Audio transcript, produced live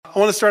I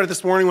want to start it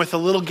this morning with a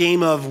little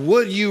game of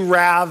Would You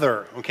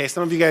Rather. Okay,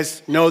 some of you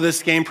guys know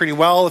this game pretty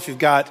well. If you've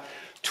got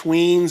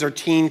tweens or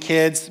teen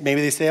kids, maybe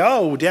they say,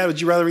 oh, Dad,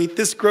 would you rather eat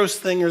this gross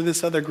thing or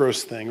this other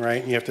gross thing,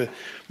 right? And you have to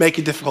make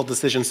a difficult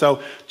decision.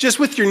 So just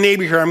with your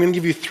neighbor here, I'm going to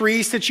give you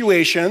 3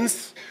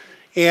 situations,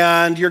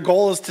 and your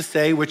goal is to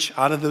say which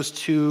out of those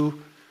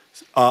 2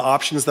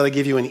 options that I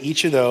give you in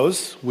each of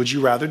those would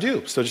you rather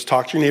do. So just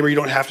talk to your neighbor. You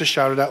don't have to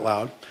shout it out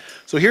loud.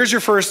 So here's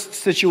your first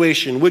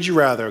situation. Would you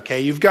rather,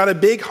 okay? You've got a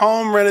big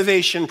home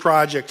renovation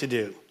project to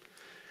do.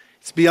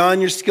 It's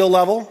beyond your skill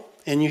level,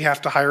 and you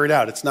have to hire it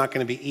out. It's not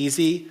going to be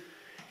easy.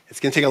 It's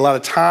going to take a lot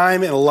of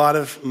time and a lot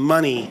of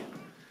money.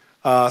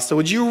 So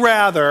would you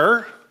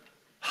rather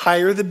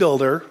hire the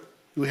builder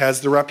who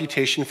has the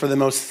reputation for the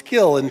most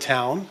skill in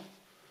town,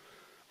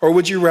 or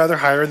would you rather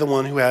hire the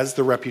one who has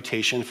the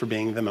reputation for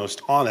being the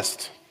most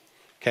honest?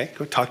 Okay,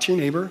 go talk to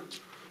your neighbor.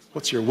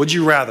 What's your would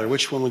you rather?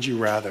 Which one would you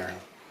rather?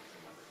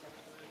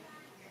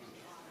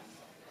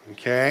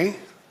 Okay.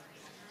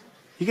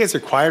 You guys are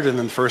quieter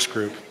than the first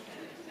group.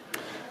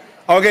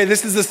 Okay,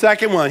 this is the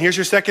second one. Here's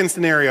your second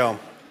scenario.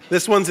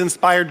 This one's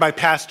inspired by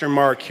Pastor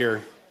Mark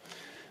here.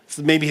 This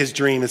is maybe his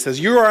dream. It says,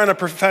 you are on a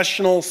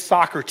professional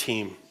soccer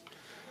team.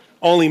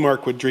 Only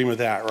Mark would dream of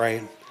that,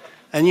 right?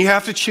 And you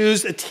have to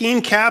choose a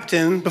team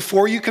captain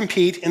before you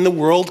compete in the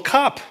World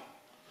Cup.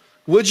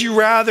 Would you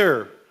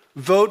rather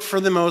vote for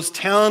the most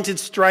talented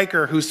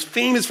striker who's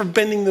famous for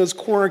bending those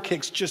corner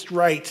kicks just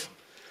right,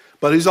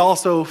 but who's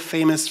also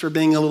famous for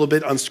being a little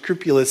bit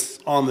unscrupulous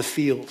on the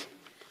field?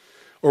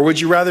 Or would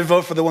you rather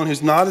vote for the one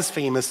who's not as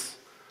famous,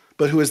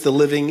 but who is the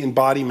living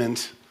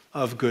embodiment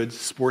of good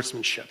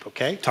sportsmanship?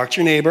 Okay, talk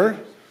to your neighbor.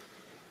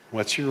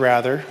 What's your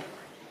rather?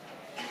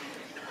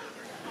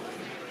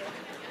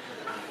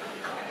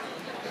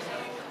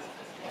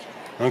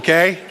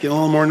 Okay, get a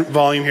little more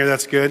volume here,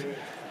 that's good.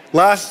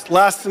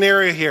 Last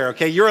scenario here,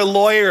 okay? You're a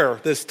lawyer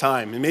this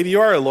time, and maybe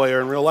you are a lawyer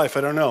in real life,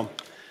 I don't know.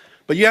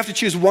 But you have to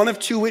choose one of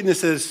 2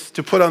 witnesses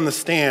to put on the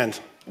stand.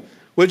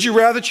 Would you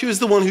rather choose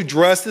the one who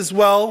dresses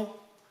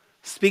well,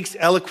 speaks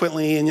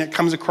eloquently, and yet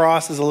comes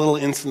across as a little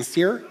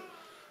insincere?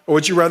 Or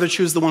would you rather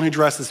choose the one who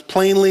dresses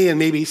plainly and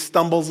maybe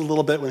stumbles a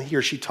little bit when he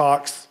or she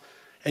talks,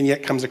 and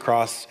yet comes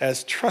across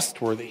as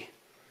trustworthy?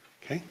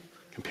 Okay,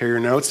 compare your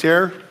notes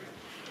here.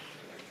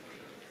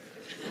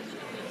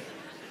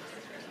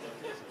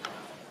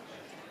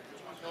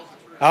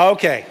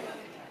 Okay.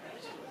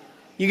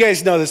 You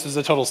guys know this was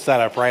a total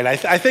setup, right?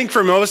 I think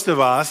for most of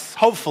us,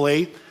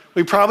 hopefully,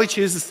 we probably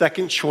choose the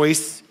second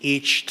choice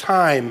each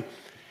time.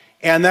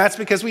 And that's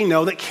because we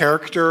know that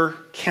character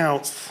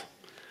counts.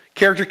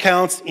 Character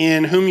counts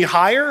in whom you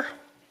hire,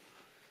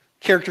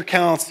 character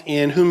counts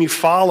in whom you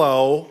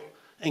follow,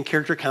 and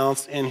character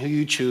counts in who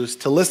you choose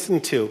to listen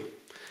to.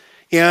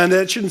 And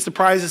it shouldn't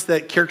surprise us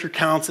that character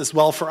counts as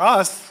well for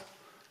us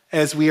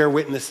as we are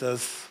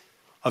witnesses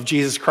of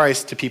Jesus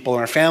Christ to people in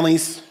our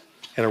families,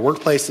 at our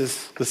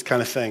workplaces, this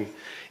kind of thing.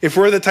 If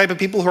we're the type of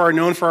people who are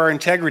known for our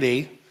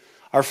integrity,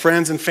 our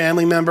friends and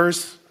family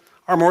members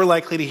are more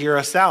likely to hear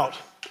us out.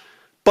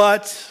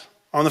 But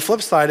on the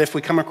flip side, if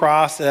we come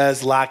across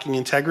as lacking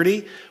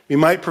integrity, we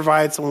might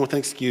provide someone with an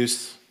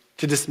excuse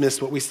to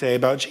dismiss what we say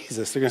about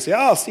Jesus. They're going to say,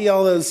 oh, see,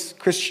 all those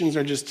Christians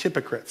are just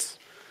hypocrites.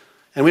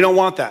 And we don't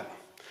want that.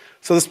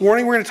 So this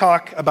morning we're going to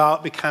talk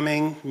about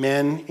becoming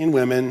men and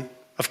women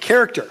of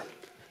character.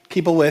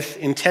 People with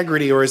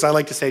integrity, or as I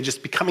like to say,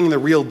 just becoming the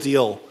real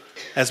deal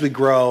as we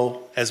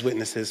grow as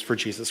witnesses for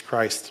Jesus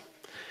Christ.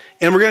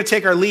 And we're going to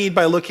take our lead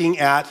by looking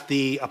at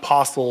the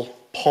Apostle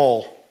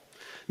Paul.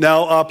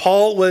 Now,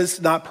 Paul was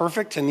not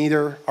perfect, and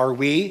neither are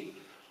we,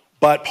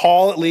 but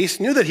Paul at least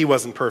knew that he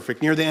wasn't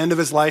perfect. Near the end of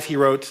his life, he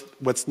wrote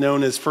what's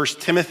known as 1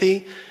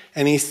 Timothy,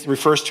 and he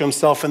refers to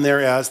himself in there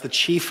as the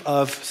chief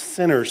of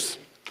sinners.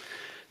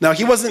 Now,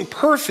 he wasn't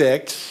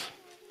perfect,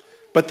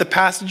 but the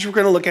passage we're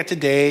going to look at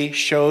today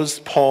shows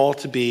Paul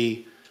to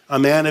be a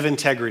man of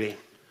integrity,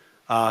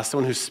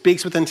 someone who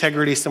speaks with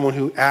integrity, someone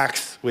who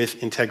acts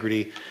with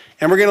integrity.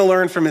 And we're going to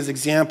learn from his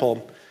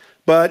example.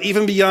 But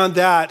even beyond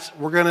that,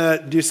 we're going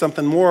to do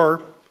something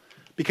more,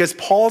 because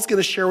Paul's going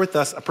to share with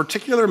us a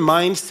particular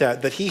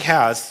mindset that he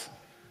has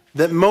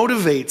that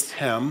motivates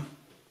him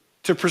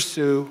to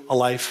pursue a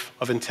life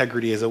of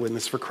integrity as a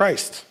witness for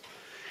Christ.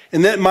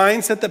 And that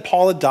mindset that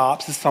Paul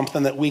adopts is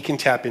something that we can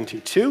tap into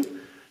too,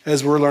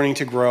 as we're learning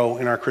to grow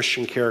in our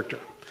Christian character.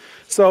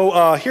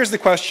 So here's the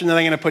question that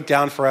I'm going to put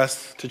down for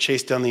us to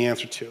chase down the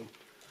answer to.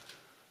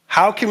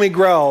 How can we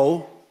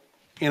grow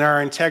in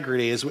our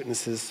integrity as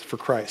witnesses for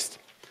Christ?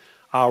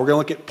 We're going to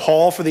look at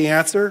Paul for the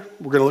answer.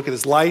 We're going to look at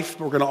his life.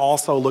 But we're going to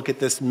also look at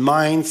this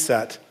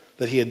mindset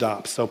that he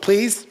adopts. So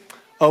please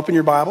open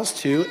your Bibles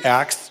to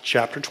Acts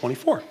chapter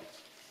 24.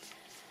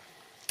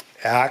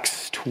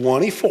 Acts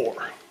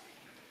 24.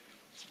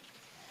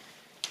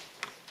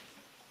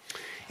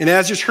 And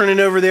as you're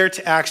turning over there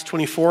to Acts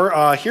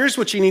 24, here's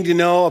what you need to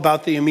know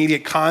about the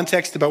immediate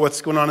context about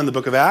what's going on in the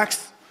book of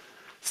Acts.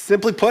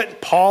 Simply put,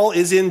 Paul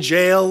is in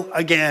jail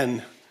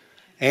again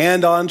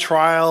and on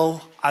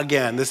trial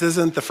again. This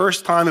isn't the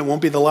first time. It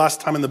won't be the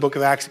last time in the book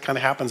of Acts. It kind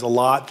of happens a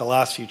lot, the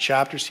last few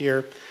chapters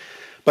here.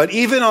 But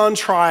even on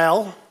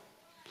trial,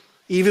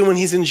 even when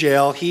he's in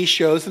jail, he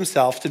shows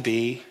himself to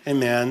be a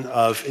man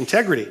of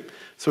integrity.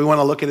 So we want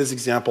to look at his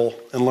example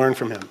and learn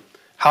from him.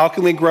 How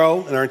can we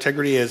grow in our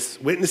integrity as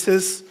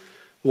witnesses?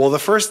 Well, the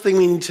first thing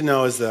we need to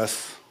know is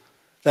this,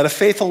 that a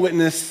faithful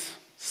witness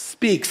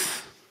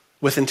speaks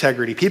with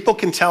integrity. People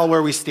can tell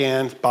where we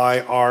stand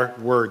by our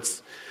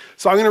words.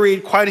 So I'm going to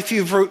read quite a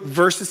few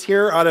verses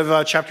here out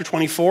of chapter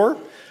 24.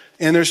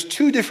 And there's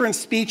two different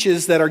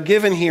speeches that are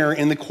given here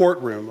in the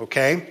courtroom,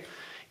 okay?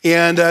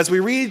 And as we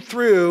read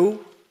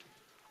through,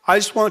 I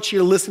just want you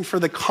to listen for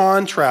the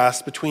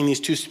contrast between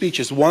these two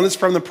speeches. One is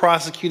from the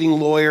prosecuting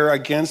lawyer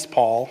against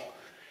Paul,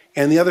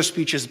 and the other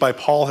speech is by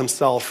Paul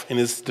himself in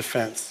his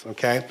defense,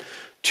 okay?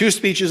 Two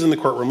speeches in the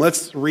courtroom.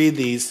 Let's read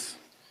these.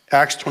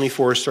 Acts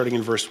 24, starting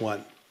in verse 1.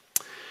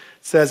 It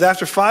says,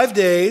 after 5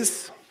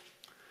 days,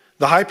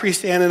 the high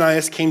priest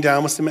Ananias came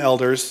down with some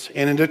elders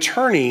and an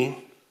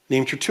attorney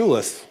named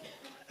Tertullus,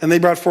 and they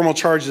brought formal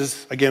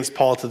charges against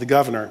Paul to the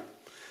governor.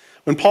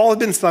 When Paul had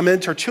been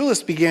summoned,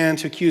 Tertullus began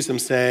to accuse him,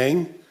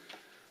 saying,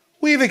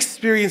 we have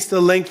experienced a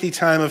lengthy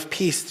time of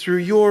peace through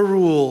your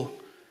rule,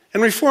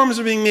 and reforms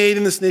are being made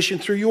in this nation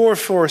through your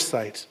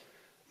foresight.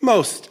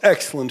 Most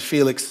excellent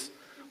Felix,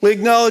 we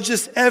acknowledge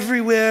this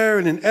everywhere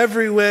and in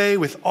every way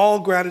with all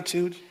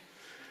gratitude.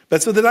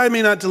 But so that I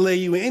may not delay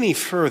you any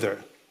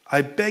further,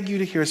 I beg you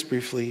to hear us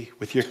briefly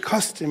with your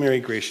customary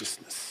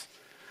graciousness.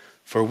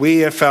 For we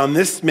have found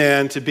this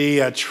man to be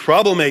a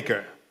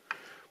troublemaker,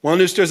 one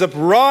who stirs up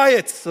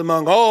riots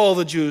among all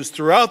the Jews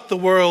throughout the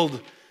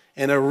world,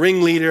 and a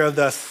ringleader of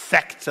the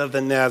sect of the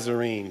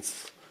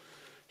Nazarenes.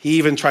 He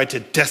even tried to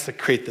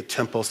desecrate the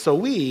temple, so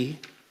we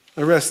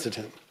arrested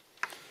him.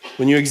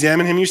 When you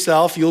examine him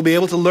yourself, you'll be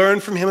able to learn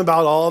from him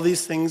about all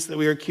these things that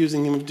we are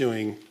accusing him of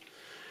doing.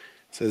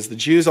 It says, the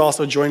Jews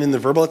also joined in the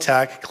verbal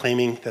attack,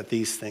 claiming that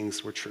these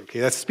things were true. Okay,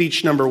 that's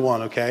speech number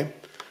 1, okay?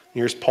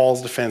 Here's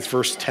Paul's defense,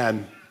 verse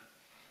 10.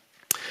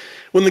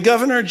 When the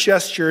governor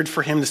gestured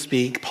for him to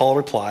speak, Paul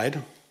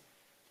replied,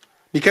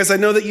 because I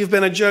know that you've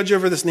been a judge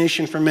over this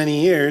nation for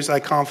many years, I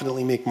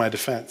confidently make my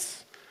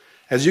defense.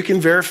 As you can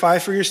verify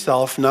for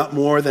yourself, not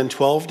more than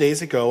 12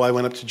 days ago, I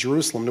went up to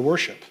Jerusalem to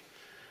worship.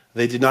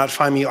 They did not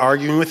find me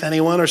arguing with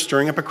anyone or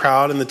stirring up a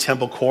crowd in the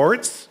temple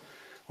courts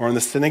or in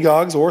the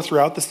synagogues or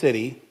throughout the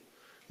city,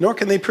 nor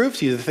can they prove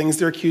to you the things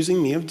they're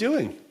accusing me of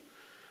doing.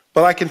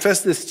 But I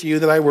confess this to you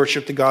that I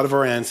worship the God of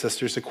our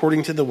ancestors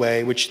according to the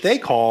way which they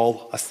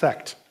call a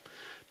sect,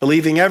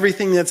 believing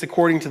everything that's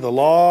according to the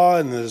law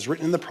and that is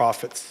written in the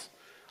prophets.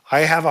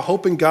 I have a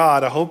hope in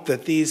God, a hope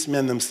that these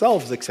men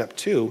themselves accept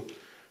too,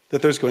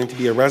 that there's going to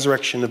be a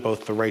resurrection of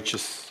both the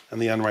righteous and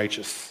the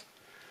unrighteous.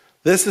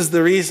 This is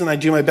the reason I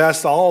do my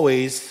best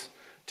always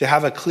to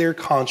have a clear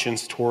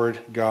conscience toward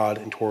God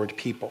and toward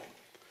people.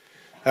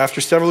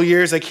 After several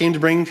years, I came to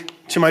bring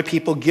to my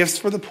people gifts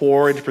for the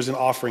poor and to present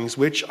offerings,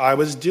 which I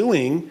was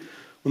doing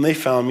when they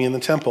found me in the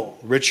temple,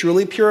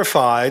 ritually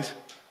purified,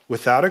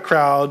 without a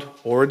crowd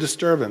or a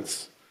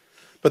disturbance.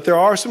 But there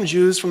are some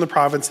Jews from the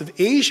province of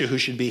Asia who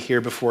should be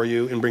here before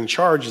you and bring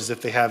charges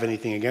if they have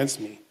anything against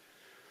me.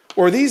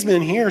 Or these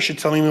men here should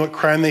tell me what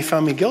crime they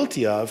found me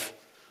guilty of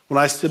when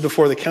I stood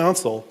before the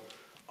council,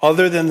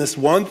 other than this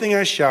one thing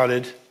I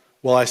shouted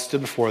while I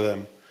stood before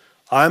them.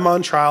 I'm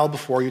on trial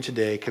before you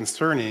today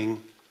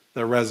concerning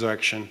the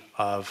resurrection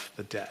of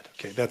the dead.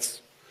 Okay,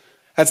 that's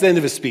the end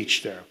of his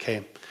speech there,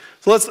 okay?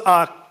 So let's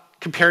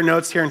compare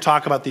notes here and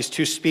talk about these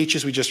two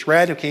speeches we just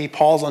read. Okay,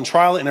 Paul's on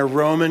trial in a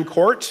Roman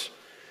court,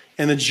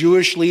 and the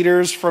Jewish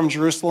leaders from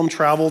Jerusalem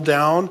travel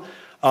down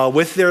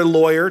with their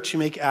lawyer to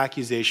make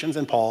accusations,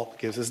 and Paul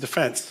gives his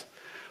defense.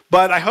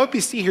 But I hope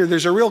you see here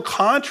there's a real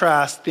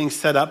contrast being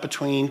set up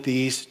between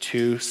these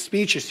two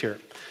speeches here.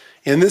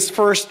 In this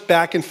first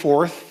back and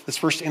forth, this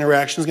first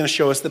interaction is going to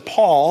show us that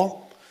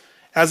Paul,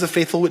 as a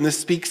faithful witness,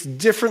 speaks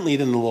differently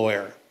than the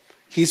lawyer.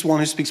 He's one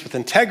who speaks with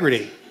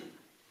integrity.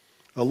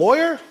 The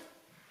lawyer,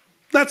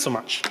 not so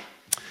much.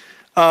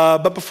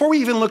 But before we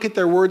even look at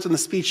their words in the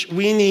speech,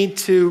 we need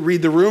to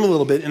read the room a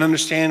little bit and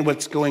understand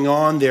what's going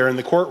on there in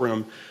the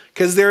courtroom,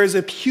 because there is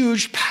a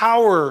huge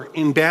power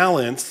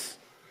imbalance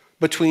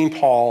between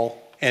Paul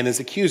and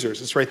his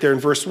accusers. It's right there in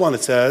verse 1.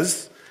 It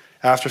says,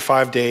 after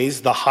 5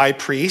 days, the high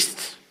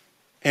priest,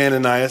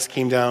 Ananias,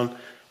 came down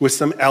with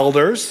some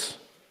elders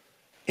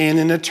and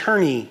an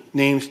attorney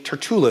named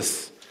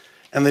Tertullus,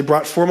 and they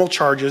brought formal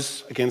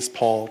charges against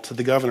Paul to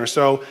the governor.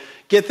 So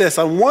get this,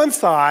 on one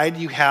side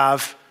you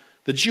have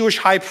the Jewish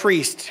high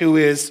priest, who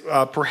is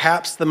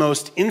perhaps the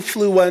most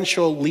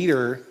influential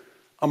leader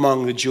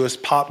among the Jewish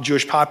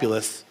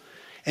populace.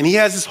 And he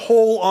has this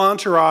whole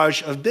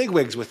entourage of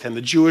bigwigs with him,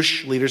 the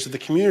Jewish leaders of the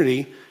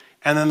community,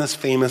 and then this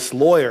famous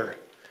lawyer.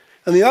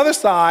 On the other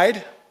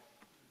side,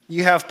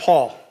 you have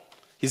Paul.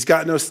 He's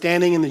got no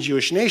standing in the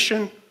Jewish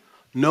nation,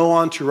 no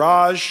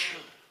entourage,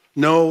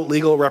 no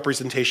legal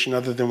representation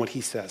other than what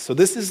he says. So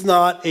this is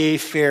not a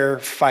fair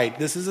fight.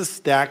 This is a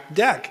stacked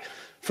deck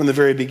from the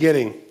very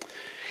beginning.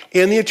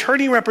 And the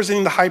attorney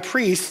representing the high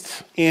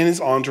priest and his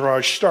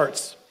entourage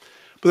starts.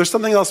 But there's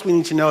something else we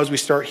need to know as we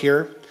start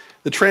here.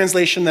 The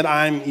translation that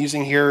I'm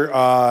using here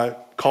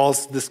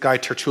calls this guy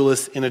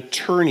Tertullus an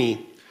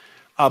attorney.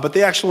 But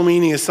the actual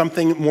meaning is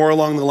something more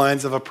along the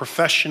lines of a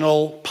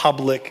professional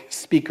public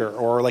speaker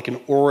or like an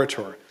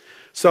orator.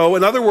 So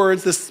in other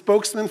words, the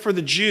spokesman for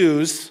the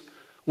Jews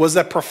was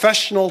a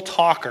professional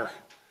talker.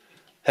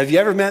 Have you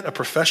ever met a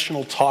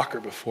professional talker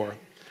before?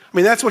 I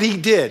mean, that's what he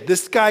did.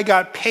 This guy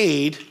got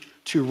paid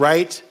to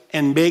write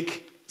and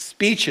make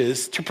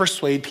speeches to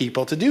persuade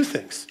people to do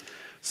things.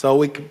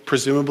 So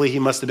presumably he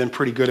must have been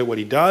pretty good at what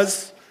he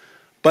does.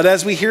 But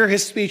as we hear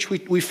his speech,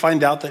 we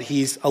find out that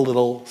he's a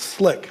little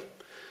slick.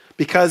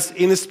 Because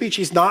in his speech,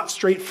 he's not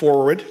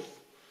straightforward,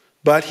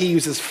 but he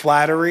uses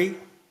flattery,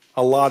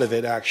 a lot of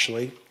it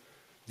actually,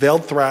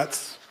 veiled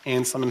threats,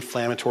 and some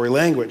inflammatory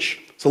language.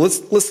 So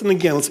let's listen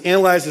again. Let's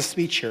analyze his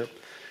speech here.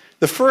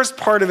 The first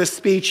part of his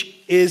speech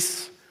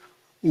is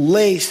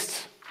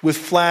laced with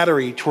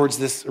flattery towards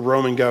this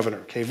Roman governor.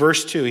 Okay,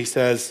 verse 2, he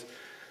says,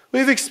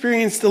 "We've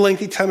experienced a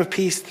lengthy time of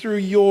peace through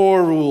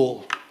your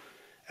rule,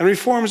 and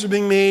reforms are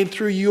being made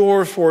through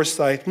your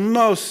foresight.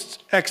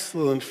 Most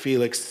excellent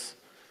Felix.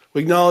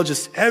 We acknowledge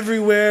this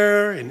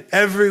everywhere, in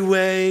every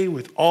way,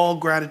 with all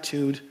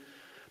gratitude.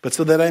 But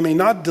so that I may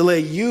not delay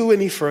you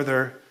any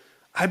further,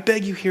 I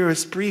beg you hear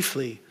us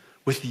briefly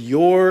with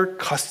your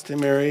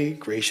customary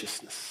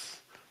graciousness."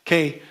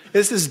 Okay,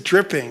 this is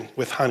dripping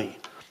with honey.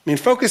 I mean,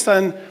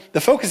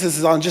 the focus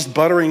is on just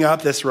buttering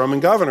up this Roman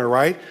governor,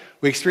 right?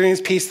 We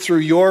experienced peace through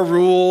your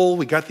rule.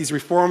 We got these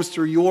reforms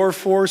through your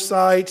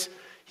foresight.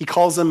 He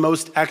calls them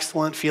most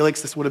excellent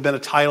Felix. This would have been a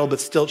title, but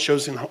still it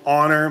shows him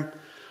honor.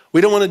 We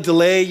don't want to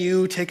delay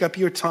you, take up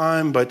your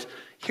time, but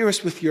hear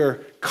us with your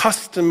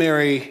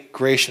customary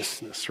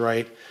graciousness,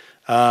 right?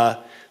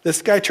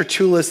 This guy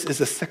Tertullus is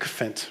a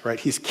sycophant, right?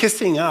 He's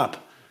kissing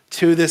up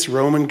to this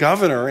Roman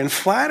governor and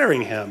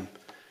flattering him.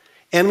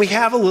 And we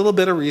have a little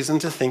bit of reason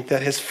to think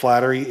that his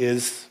flattery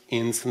is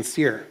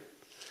insincere.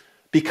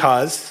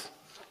 Because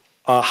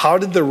how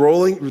did the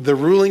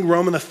ruling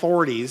Roman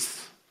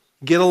authorities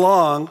get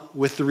along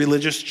with the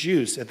religious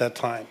Jews at that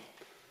time?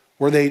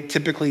 Were they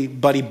typically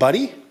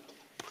buddy-buddy?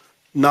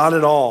 Not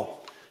at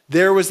all.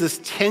 There was this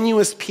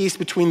tenuous peace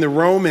between the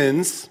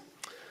Romans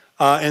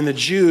and the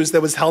Jews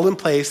that was held in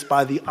place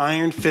by the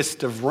iron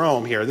fist of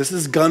Rome here. This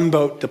is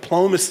gunboat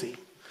diplomacy.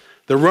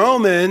 The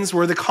Romans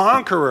were the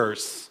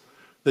conquerors.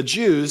 The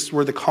Jews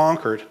were the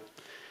conquered.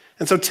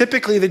 And so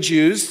typically the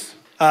Jews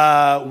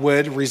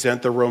would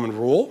resent the Roman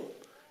rule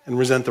and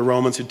resent the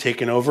Romans who'd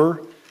taken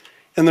over.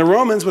 And the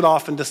Romans would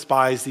often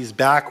despise these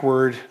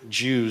backward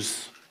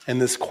Jews in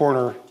this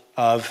corner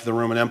of the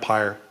Roman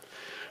Empire.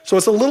 So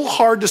it's a little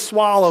hard to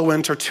swallow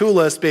when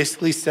Tertullus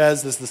basically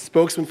says, as the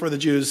spokesman for the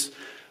Jews,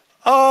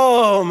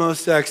 "Oh,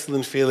 most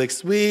excellent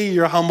Felix, we,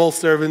 your humble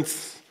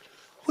servants,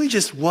 we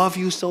just love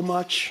you so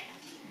much.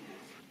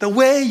 The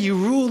way you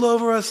rule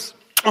over us,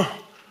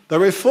 the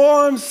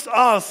reforms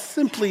are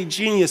simply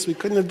genius. We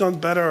couldn't have done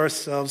better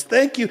ourselves.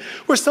 Thank you.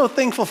 We're so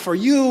thankful for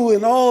you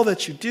and all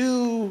that you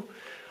do."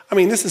 I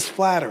mean, this is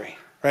flattery,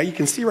 right? You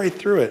can see right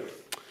through it.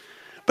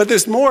 But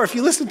there's more. If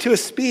you listen to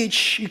his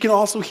speech, you can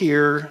also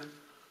hear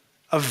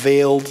a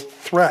veiled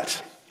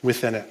threat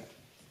within it.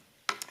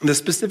 The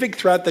specific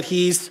threat that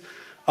he's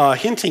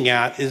hinting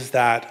at is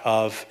that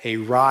of a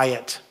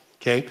riot,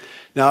 okay?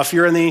 Now, if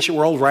you're in the ancient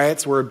world,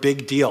 riots were a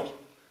big deal.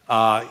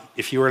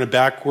 If you were in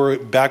a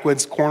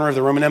backwoods corner of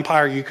the Roman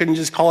Empire, you couldn't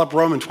just call up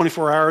Rome in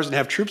 24 hours and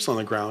have troops on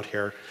the ground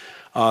here.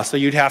 So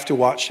you'd have to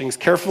watch things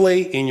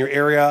carefully in your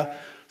area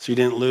so you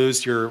didn't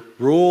lose your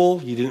rule,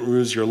 you didn't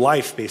lose your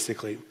life,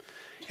 basically.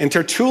 And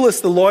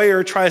Tertullus, the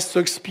lawyer, tries to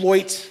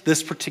exploit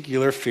this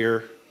particular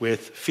fear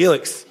with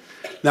Felix.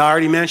 Now, I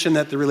already mentioned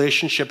that the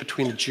relationship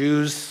between the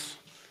Jews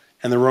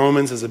and the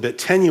Romans is a bit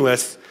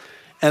tenuous.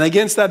 And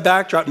against that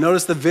backdrop,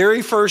 notice the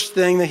very first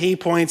thing that he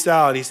points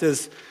out. He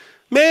says,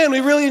 "Man, we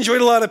really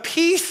enjoyed a lot of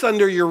peace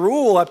under your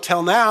rule up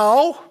till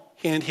now."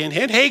 Hint, hint,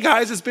 hint. Hey,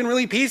 guys, it's been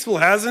really peaceful,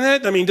 hasn't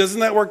it? I mean,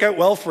 doesn't that work out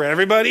well for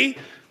everybody?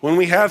 When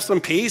we have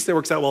some peace, it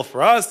works out well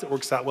for us. It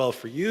works out well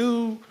for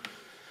you.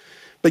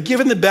 But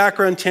given the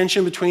background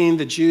tension between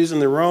the Jews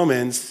and the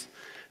Romans,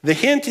 the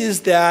hint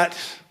is that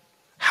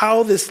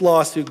how this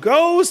lawsuit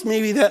goes,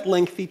 maybe that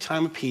lengthy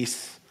time of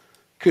peace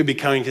could be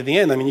coming to the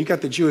end. I mean, you got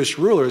the Jewish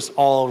rulers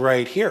all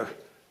right here.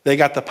 They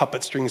got the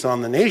puppet strings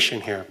on the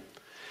nation here.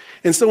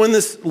 And so when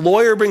this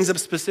lawyer brings up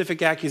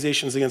specific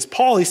accusations against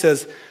Paul, he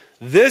says,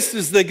 "This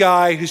is the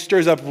guy who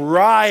stirs up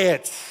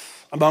riots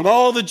among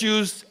all the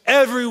Jews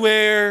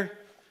everywhere.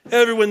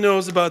 Everyone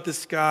knows about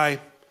this guy."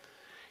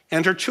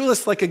 And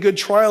Tertullus, like a good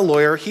trial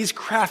lawyer, he's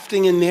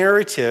crafting a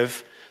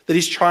narrative that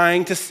he's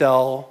trying to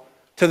sell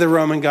to the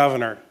Roman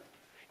governor.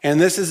 And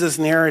this is his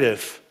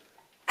narrative.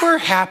 We're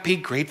happy,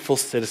 grateful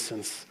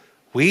citizens.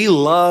 We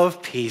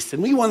love peace,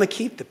 and we want to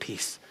keep the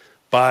peace.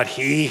 But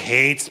he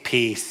hates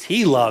peace.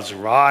 He loves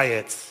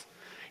riots.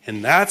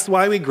 And that's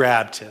why we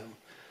grabbed him.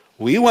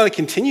 We want to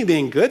continue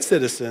being good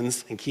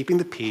citizens and keeping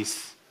the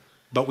peace,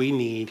 but we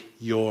need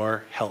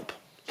your help.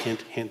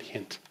 Hint, hint,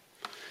 hint.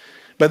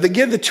 But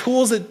again, the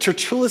tools that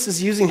Tertullus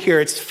is using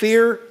here, it's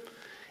fear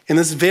and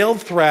this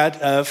veiled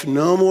threat of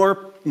no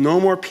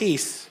more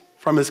peace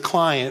from his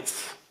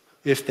clients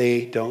if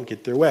they don't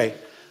get their way.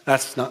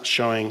 That's not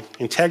showing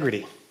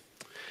integrity.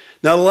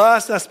 Now, the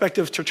last aspect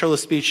of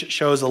Tertullus' speech that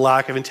shows a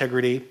lack of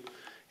integrity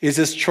is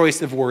this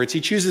choice of words.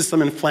 He chooses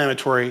some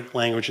inflammatory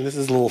language, and this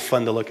is a little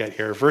fun to look at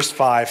here. Verse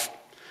 5,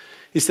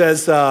 he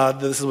says,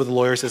 this is what the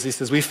lawyer says. He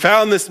says, "We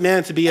found this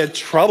man to be a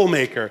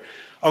troublemaker."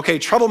 Okay,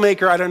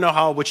 troublemaker, I don't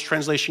know which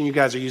translation you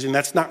guys are using.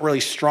 That's not really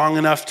strong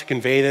enough to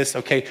convey this,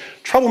 okay?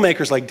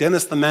 Troublemakers like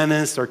Dennis the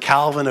Menace or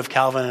Calvin of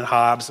Calvin and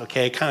Hobbes,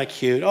 okay? Kind of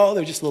cute. Oh,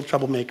 they're just a little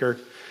troublemaker.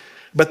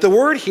 But the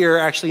word here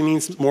actually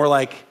means more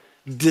like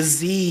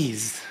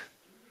disease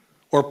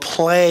or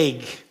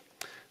plague.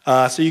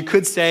 So you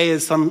could say,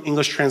 as some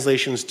English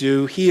translations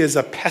do, he is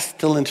a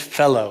pestilent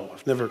fellow.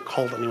 I've never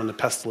called anyone a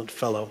pestilent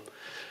fellow.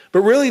 But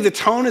really, the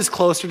tone is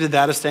closer to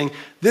that of saying,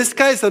 this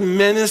guy's a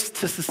menace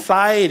to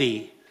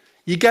society.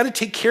 You got to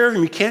take care of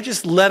him. You can't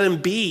just let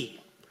him be.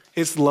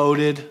 It's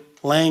loaded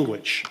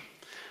language.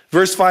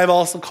 Verse 5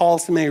 also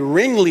calls him a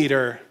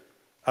ringleader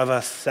of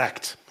a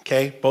sect.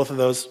 Okay, both of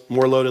those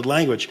more loaded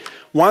language.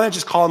 Why not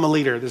just call him a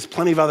leader? There's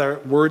plenty of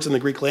other words in the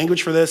Greek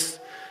language for this.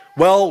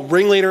 Well,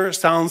 ringleader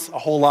sounds a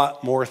whole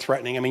lot more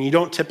threatening. I mean, you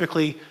don't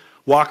typically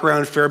walk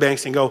around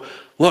Fairbanks and go,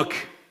 look,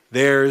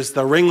 there's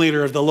the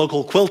ringleader of the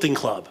local quilting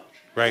club,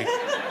 right?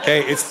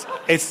 Okay,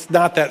 it's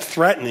not that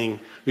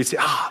threatening. We'd say,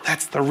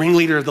 that's the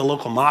ringleader of the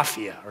local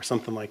mafia or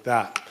something like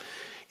that.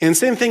 And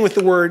same thing with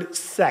the word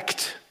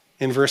sect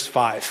in verse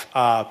 5.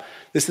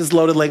 This is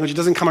loaded language. It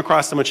doesn't come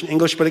across so much in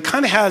English, but it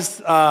kind of has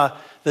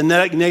the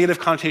negative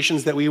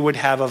connotations that we would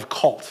have of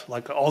cult.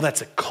 Like,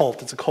 that's a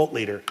cult. It's a cult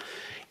leader.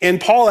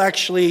 And Paul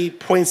actually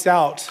points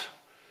out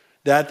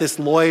that this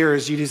lawyer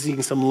is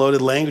using some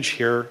loaded language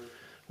here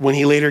when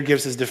he later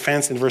gives his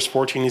defense in verse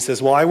 14. He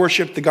says, well, I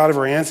worship the God of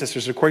our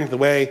ancestors according to the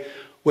way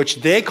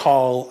which they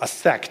call a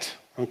sect.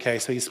 Okay,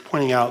 so he's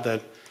pointing out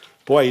that,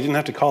 boy, you didn't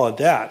have to call it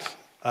that.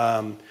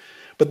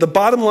 But the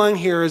bottom line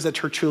here is that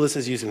Tertullus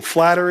is using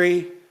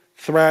flattery,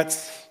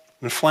 threats,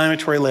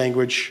 inflammatory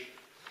language,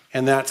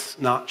 and that's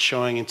not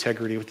showing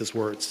integrity with his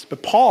words.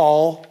 But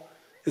Paul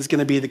is going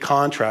to be the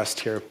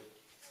contrast here.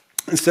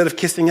 Instead of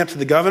kissing up to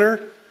the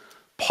governor,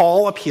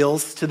 Paul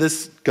appeals to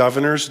this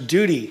governor's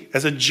duty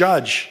as a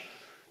judge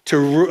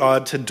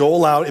to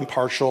dole out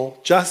impartial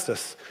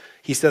justice.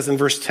 He says in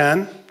verse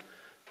 10,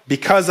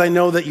 because I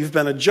know that you've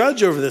been a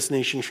judge over this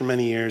nation for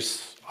many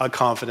years, I'll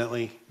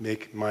confidently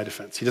make my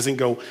defense. He doesn't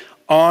go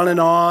on and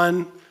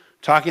on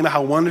talking about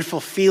how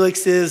wonderful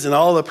Felix is and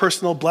all the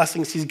personal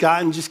blessings he's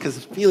gotten just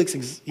because Felix,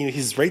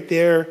 he's right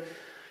there.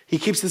 He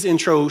keeps his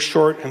intro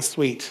short and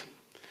sweet.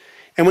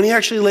 And when he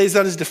actually lays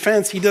out his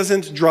defense, he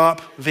doesn't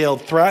drop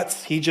veiled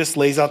threats. He just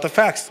lays out the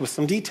facts with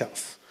some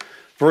details.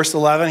 Verse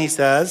 11, he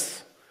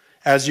says,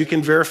 as you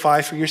can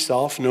verify for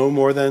yourself, no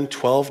more than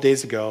 12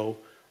 days ago,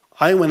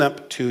 I went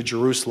up to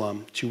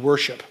Jerusalem to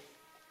worship.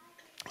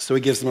 So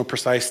he gives them a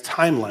precise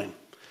timeline.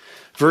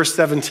 Verse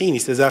 17, he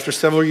says, after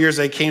several years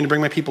I came to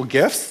bring my people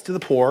gifts to the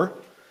poor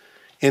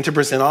and to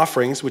present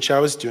offerings, which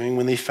I was doing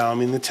when they found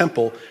me in the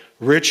temple,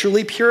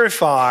 ritually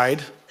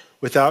purified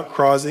without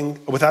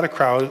a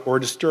crowd or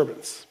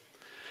disturbance.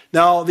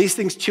 Now, these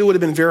things too would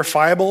have been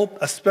verifiable,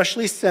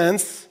 especially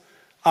since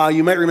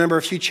you might remember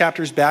a few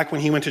chapters back when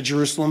he went to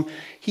Jerusalem,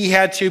 he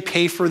had to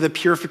pay for the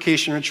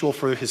purification ritual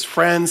for his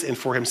friends and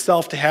for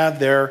himself to have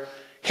their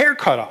hair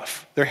cut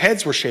off. Their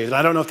heads were shaved.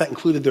 I don't know if that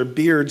included their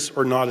beards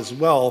or not as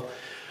well.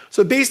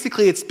 So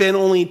basically, it's been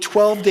only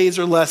 12 days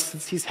or less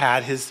since he's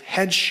had his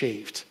head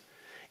shaved.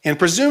 And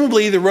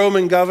presumably, the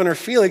Roman governor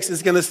Felix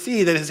is going to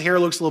see that his hair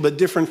looks a little bit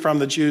different from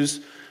the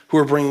Jews who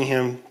are bringing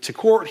him to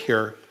court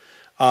here.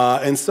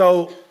 And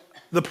so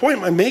the point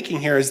I'm making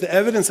here is the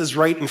evidence is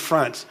right in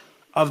front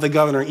of the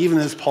governor, even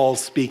as Paul's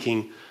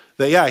speaking,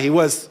 that, yeah, he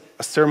was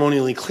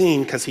ceremonially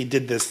clean because he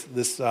did this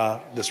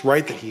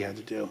rite that he had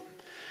to do.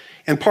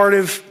 And part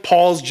of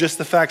Paul's just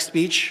the fact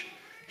speech,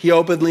 he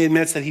openly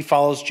admits that he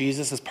follows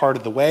Jesus as part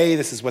of the way.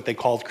 This is what they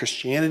called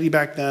Christianity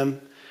back then.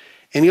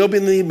 And he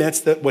openly admits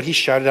that what he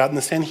shouted out in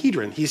the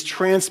Sanhedrin, he's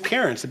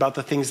transparent about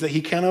the things that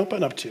he can't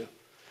open up to.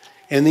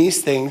 And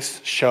these things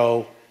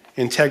show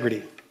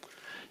integrity.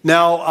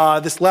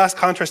 Now, this last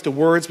contrast of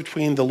words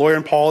between the lawyer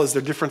and Paul is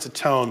their difference of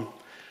tone.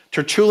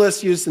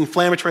 Tertullus used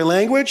inflammatory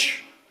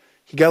language.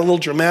 He got a little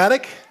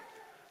dramatic,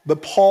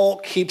 but Paul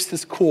keeps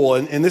this cool.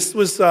 And this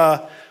was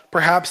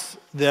perhaps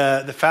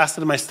the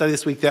facet of my study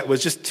this week that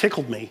was just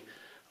tickled me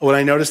when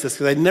I noticed this,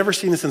 because I'd never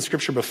seen this in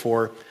Scripture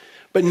before.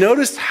 But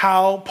notice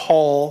how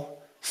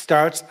Paul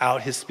starts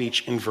out his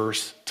speech in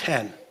verse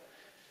 10.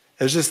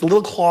 There's just a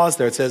little clause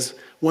there. It says,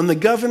 when the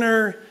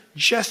governor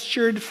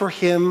gestured for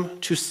him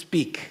to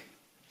speak,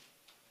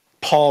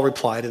 Paul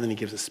replied, and then he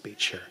gives a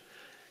speech here.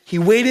 He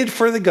waited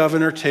for the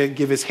governor to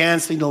give his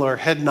hand signal or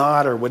head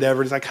nod or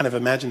whatever it is. I kind of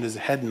imagined his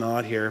head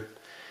nod here.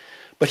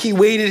 But he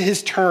waited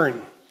his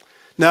turn.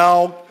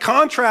 Now,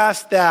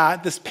 contrast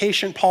that, this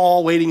patient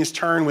Paul waiting his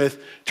turn, with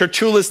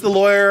Tertullus the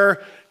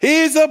lawyer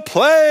He's a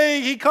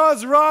plague. He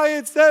caused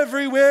riots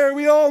everywhere.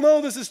 We all know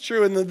this is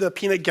true. And the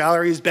peanut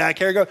gallery's back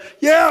here go,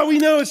 yeah, we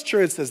know it's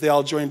true. It says they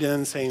all joined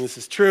in saying this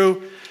is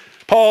true.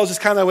 Paul's just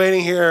kind of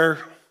waiting here,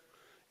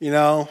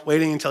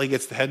 waiting until he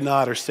gets the head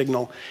nod or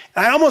signal.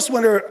 And I almost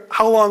wonder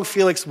how long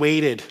Felix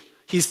waited.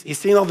 He's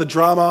seen all the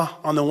drama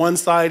on the one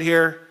side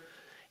here.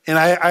 And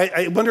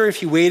I wonder if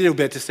he waited a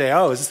bit to say,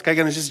 oh, is this guy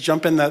going to just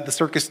jump in the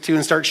circus too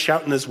and start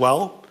shouting as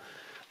well?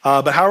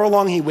 But however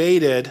long he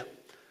waited,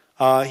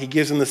 he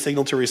gives him the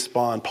signal to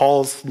respond.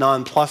 Paul's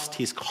nonplussed.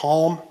 He's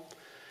calm.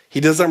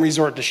 He doesn't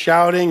resort to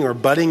shouting or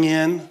butting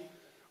in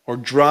or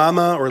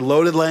drama or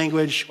loaded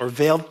language or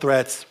veiled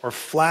threats or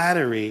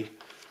flattery.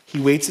 He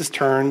waits his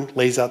turn,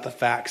 lays out the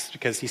facts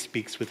because he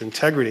speaks with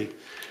integrity.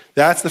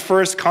 That's the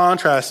first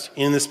contrast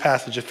in this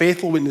passage. A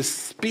faithful witness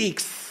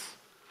speaks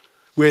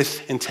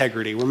with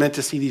integrity. We're meant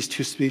to see these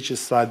two speeches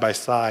side by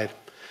side.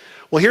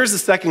 Well, here's the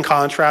second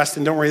contrast,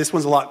 and don't worry, this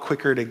one's a lot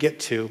quicker to get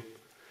to.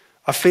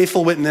 A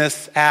faithful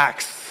witness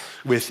acts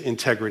with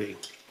integrity.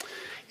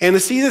 And to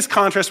see this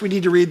contrast, we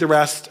need to read the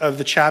rest of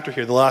the chapter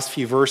here, the last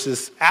few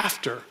verses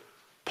after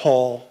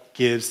Paul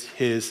gives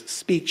his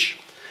speech.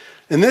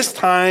 And this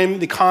time,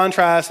 the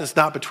contrast is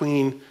not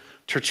between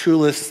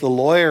Tertullus, the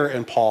lawyer,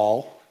 and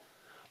Paul,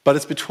 but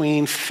it's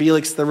between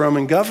Felix, the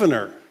Roman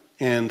governor,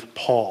 and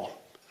Paul.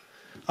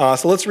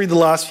 So let's read the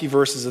last few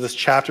verses of this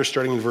chapter,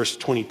 starting in verse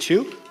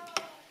 22.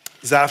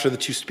 It's after the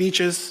two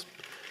speeches.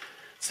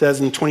 It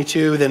says in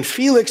 22, then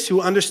Felix, who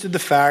understood the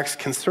facts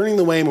concerning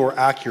the way more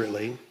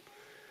accurately,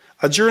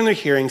 adjourned the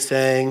hearing,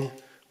 saying,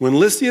 when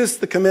Lysias,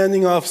 the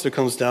commanding officer,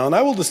 comes down,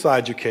 I will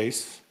decide your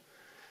case.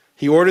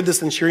 He ordered the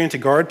centurion to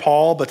guard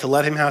Paul, but to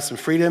let him have some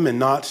freedom and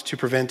not to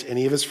prevent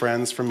any of his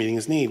friends from meeting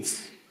his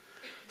needs.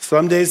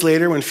 Some days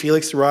later, when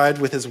Felix arrived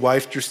with his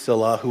wife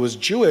Drusilla, who was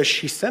Jewish,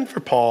 he sent for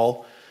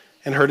Paul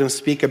and heard him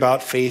speak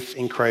about faith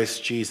in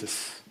Christ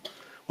Jesus.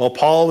 While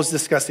Paul was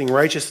discussing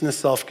righteousness,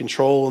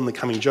 self-control, and the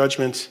coming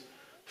judgment,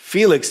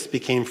 Felix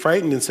became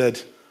frightened and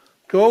said,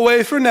 go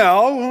away for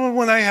now.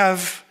 When I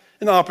have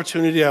an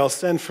opportunity, I'll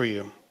send for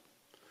you.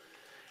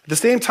 At the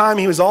same time,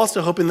 he was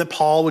also hoping that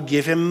Paul would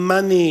give him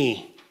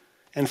money.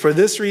 And for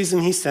this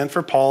reason, he sent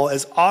for Paul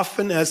as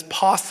often as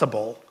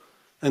possible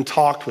and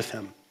talked with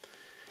him.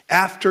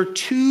 After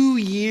 2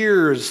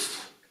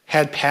 years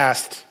had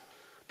passed,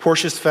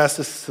 Porcius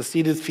Festus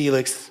succeeded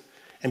Felix,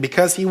 and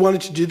because he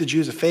wanted to do the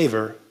Jews a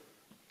favor,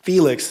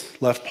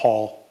 Felix left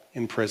Paul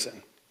in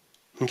prison.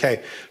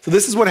 Okay, so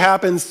this is what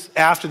happens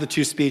after the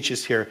two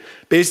speeches here.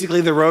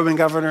 Basically, the Roman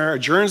governor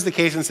adjourns the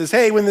case and says,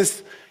 hey, when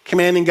this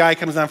commanding guy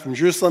comes down from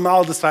Jerusalem,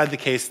 I'll decide the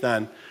case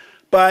then.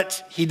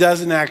 But he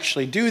doesn't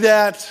actually do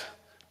that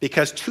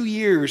because 2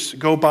 years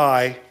go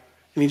by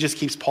and he just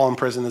keeps Paul in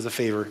prison as a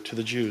favor to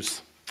the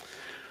Jews.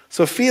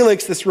 So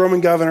Felix, this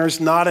Roman governor, is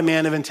not a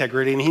man of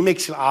integrity, and he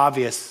makes it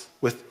obvious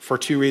for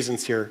two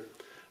reasons here.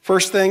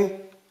 First thing,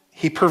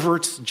 he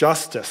perverts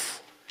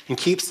justice and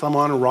keeps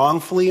someone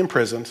wrongfully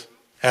imprisoned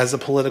as a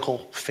political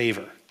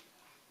favor.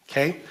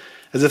 Okay?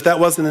 As if that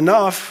wasn't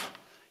enough,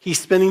 he's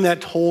spending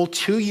that whole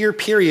 2-year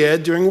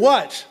period doing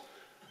what?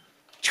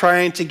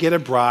 Trying to get a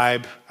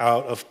bribe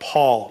out of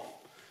Paul.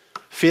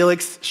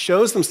 Felix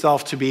shows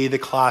himself to be the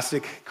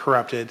classic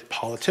corrupted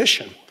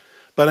politician.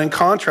 But in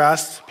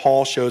contrast,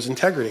 Paul shows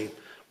integrity.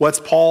 What's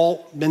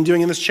Paul been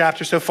doing in this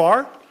chapter so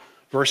far?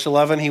 Verse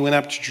 11, he went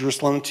up to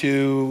Jerusalem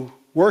to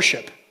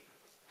worship.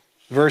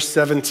 Verse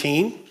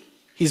 17,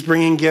 he's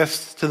bringing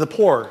gifts to the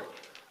poor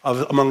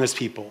among his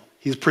people.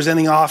 He's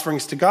presenting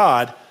offerings to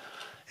God.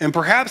 And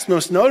perhaps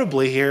most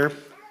notably here,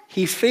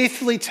 he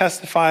faithfully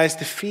testifies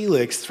to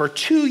Felix for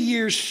 2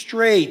 years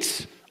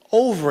straight,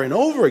 over and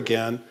over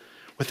again,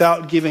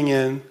 without giving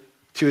in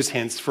to his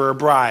hints for a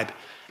bribe.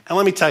 And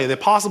let me tell you, the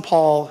Apostle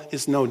Paul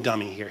is no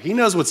dummy here. He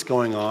knows what's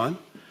going on.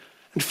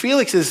 And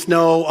Felix is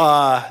no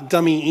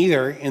dummy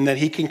either in that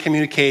he can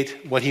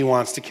communicate what he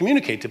wants to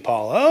communicate to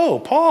Paul. Oh,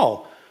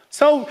 Paul,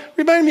 so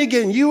remind me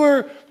again, you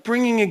were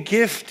bringing a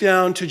gift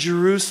down to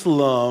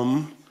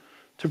Jerusalem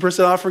to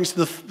present offerings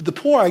to the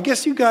poor. I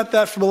guess you got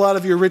that from a lot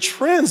of your rich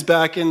friends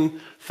back in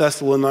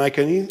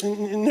Thessalonica and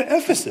in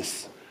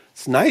Ephesus.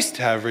 It's nice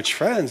to have rich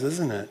friends,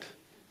 isn't it?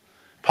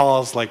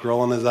 Paul's like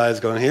rolling his eyes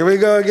going, here we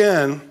go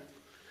again.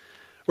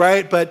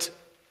 Right? But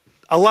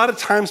a lot of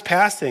time's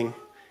passing.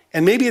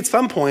 And maybe at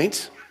some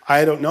point,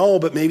 I don't know,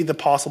 but maybe the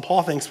Apostle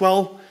Paul thinks,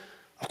 well,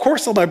 of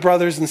course all my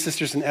brothers and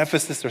sisters in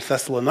Ephesus or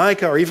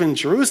Thessalonica or even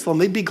Jerusalem,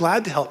 they'd be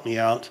glad to help me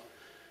out.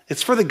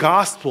 It's for the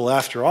gospel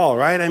after all,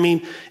 right? I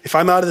mean, if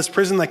I'm out of this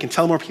prison, I can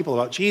tell more people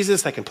about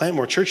Jesus. I can plant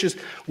more churches.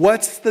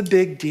 What's the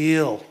big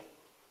deal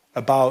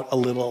about a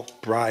little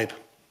bribe?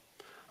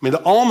 I mean,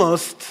 it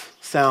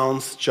almost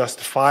sounds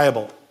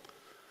justifiable.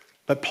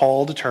 But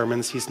Paul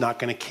determines he's not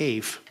going to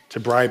cave to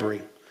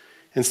bribery.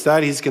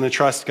 Instead, he's going to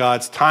trust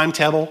God's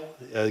timetable,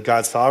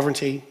 God's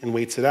sovereignty, and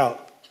waits it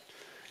out.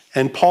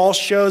 And Paul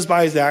shows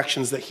by his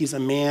actions that he's a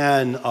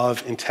man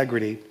of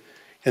integrity.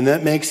 And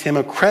that makes him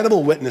a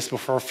credible witness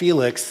before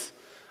Felix,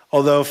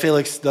 although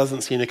Felix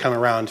doesn't seem to come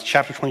around.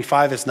 Chapter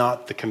 25 is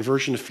not the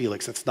conversion of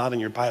Felix. It's not in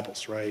your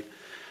Bibles, right?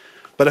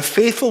 But a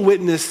faithful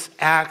witness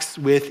acts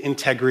with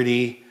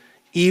integrity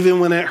even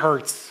when it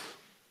hurts,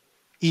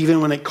 even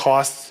when it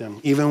costs him,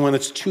 even when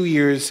it's 2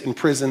 years in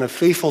prison, a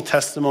faithful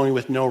testimony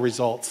with no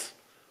results.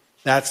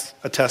 That's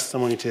a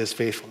testimony to his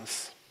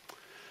faithfulness.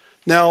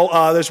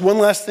 Now, there's one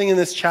last thing in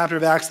this chapter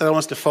of Acts that I want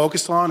us to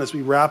focus on as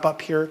we wrap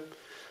up here.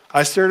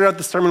 I started out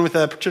the sermon with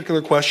a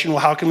particular question, well,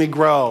 how can we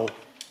grow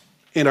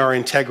in our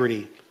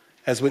integrity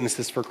as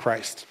witnesses for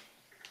Christ?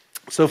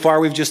 So far,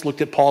 we've just looked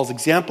at Paul's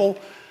example,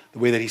 the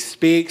way that he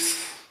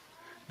speaks,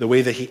 the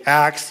way that he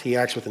acts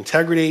with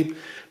integrity.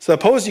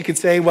 Suppose you could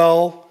say,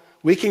 well,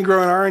 we can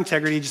grow in our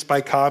integrity just by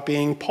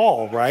copying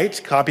Paul,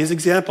 right? Copy his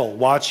example.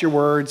 Watch your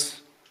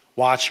words,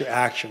 watch your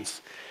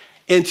actions.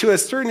 And to a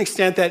certain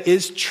extent, that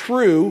is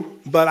true,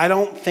 but I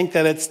don't think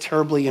that it's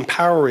terribly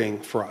empowering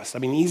for us. I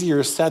mean,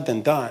 easier said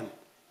than done.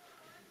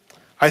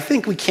 I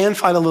think we can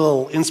find a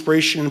little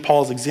inspiration in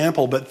Paul's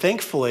example, but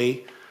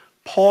thankfully,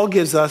 Paul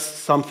gives us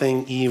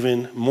something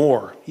even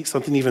more,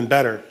 something even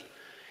better.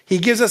 He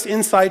gives us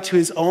insight to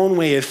his own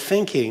way of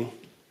thinking,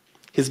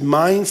 his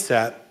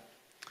mindset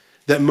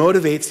that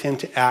motivates him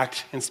to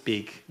act and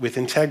speak with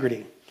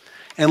integrity.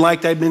 And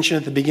like I mentioned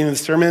at the beginning of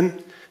the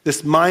sermon,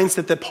 this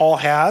mindset that Paul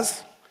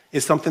has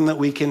is something that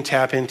we can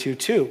tap into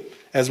too,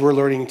 as we're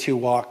learning to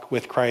walk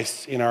with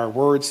Christ in our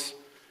words,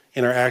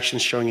 in our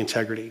actions, showing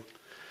integrity.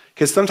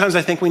 Because sometimes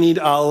I think we need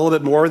a little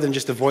bit more than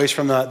just a voice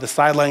from the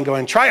sideline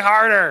going, try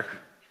harder,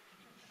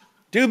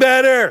 do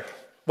better,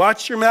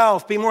 watch your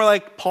mouth, be more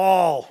like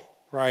Paul,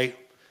 right?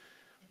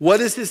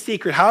 What is his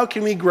secret? How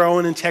can we grow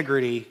in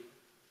integrity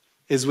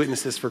as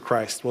witnesses for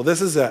Christ? Well,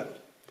 this is it.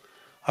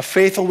 A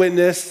faithful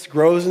witness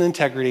grows in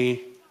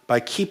integrity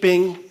by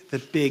keeping the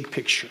big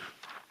picture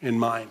in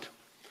mind.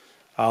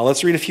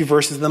 Let's read a few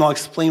verses, then I'll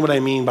explain what I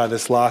mean by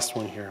this last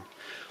one here.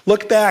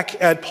 Look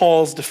back at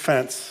Paul's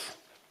defense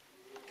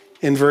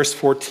in verse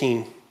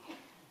 14.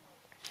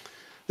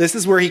 This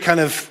is where he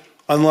kind of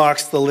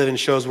unlocks the lid and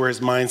shows where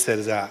his mindset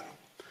is at.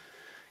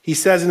 He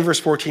says in verse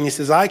 14, he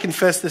says, I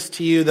confess this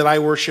to you that I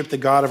worship the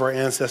God of our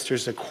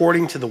ancestors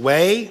according to the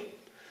way,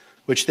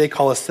 which they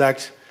call a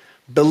sect,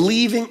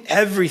 believing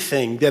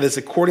everything that is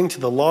according to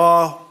the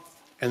law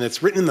and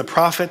that's written in the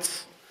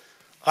prophets.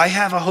 I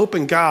have a hope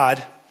in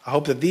God, a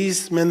hope that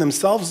these men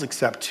themselves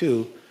accept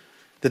too,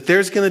 that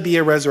there's going to be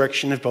a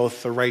resurrection of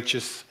both the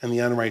righteous and the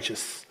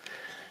unrighteous.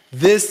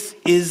 This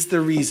is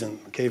the reason,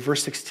 okay,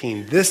 verse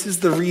 16, this is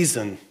the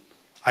reason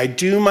I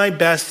do my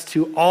best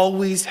to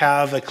always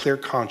have a clear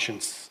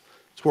conscience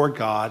toward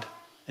God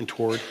and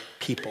toward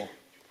people.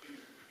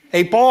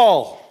 Hey,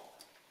 Paul,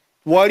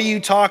 why do you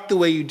talk the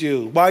way you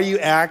do? Why do you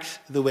act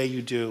the way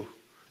you do?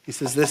 He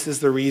says, this is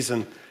the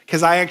reason,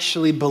 because I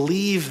actually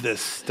believe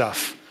this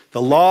stuff.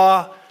 The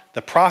law,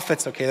 the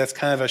prophets, okay, that's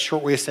kind of a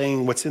short way of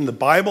saying what's in the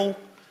Bible.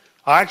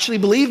 I actually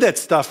believe that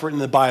stuff written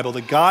in the Bible,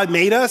 that God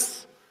made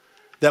us,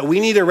 that we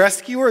need a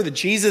rescuer, that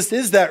Jesus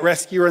is that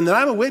rescuer, and that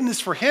I'm a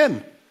witness for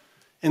him.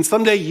 And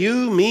someday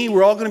you, me,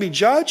 we're all going to be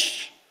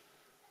judged,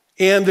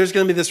 and there's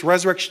going to be this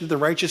resurrection of the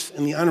righteous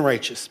and the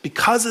unrighteous.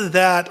 Because of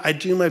that, I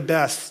do my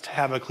best to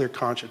have a clear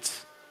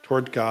conscience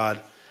toward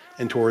God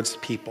and towards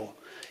people.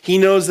 He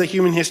knows that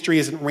human history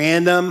isn't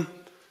random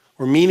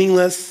or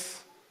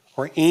meaningless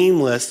or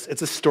aimless.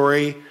 It's a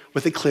story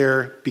with a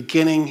clear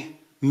beginning,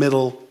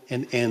 middle,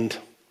 and end.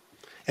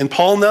 And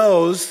Paul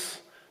knows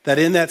that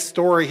in that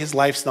story, his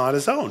life's not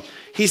his own.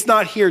 He's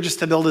not here just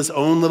to build his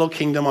own little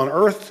kingdom on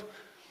earth,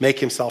 make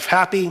himself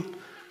happy.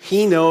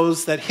 He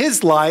knows that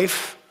his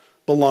life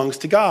belongs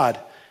to God.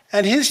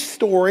 And his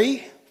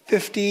story,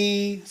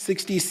 50,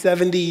 60,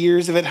 70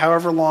 years of it,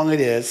 however long it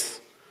is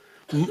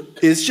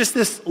just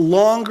this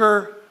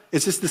longer,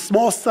 it's just this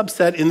small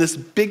subset in this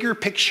bigger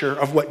picture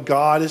of what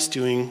God is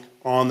doing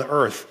on the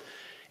earth.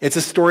 It's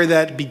a story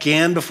that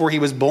began before he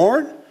was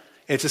born.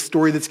 It's a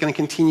story that's going to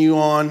continue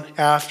on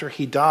after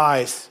he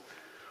dies.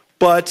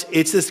 But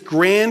it's this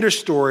grander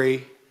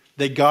story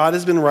that God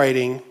has been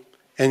writing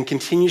and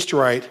continues to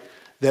write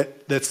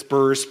that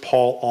spurs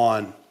Paul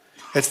on.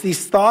 It's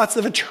these thoughts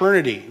of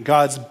eternity,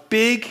 God's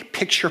big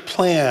picture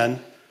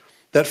plan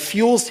that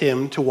fuels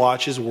him to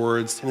watch his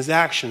words and his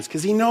actions,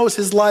 because he knows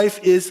his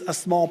life is a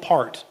small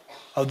part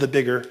of the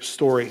bigger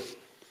story.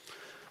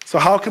 So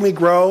how can we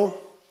grow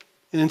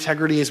in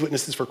integrity as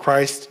witnesses for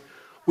Christ?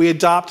 We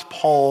adopt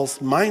Paul's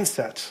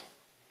mindset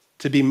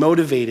to be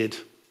motivated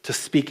to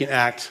speak and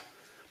act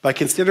by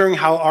considering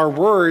how our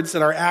words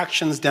and our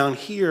actions down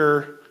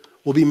here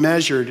will be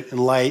measured in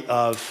light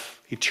of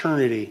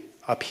eternity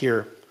up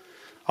here.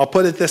 I'll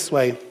put it this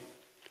way.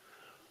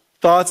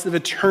 Thoughts of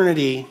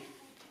eternity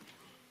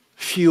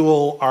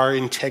fuel our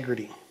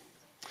integrity.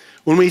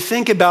 When we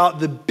think about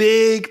the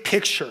big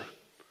picture,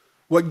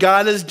 what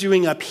God is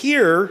doing up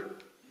here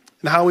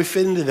and how we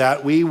fit into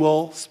that, we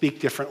will speak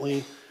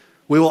differently.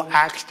 We will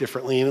act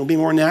differently, and it'll be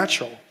more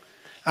natural.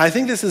 I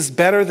think this is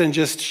better than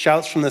just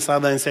shouts from the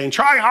sideline saying,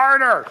 try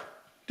harder,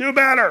 do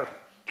better,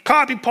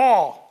 copy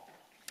Paul.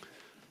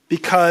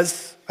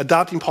 Because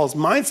adopting Paul's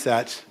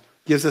mindset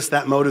gives us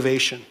that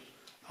motivation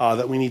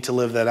that we need to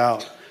live that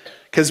out.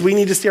 Because we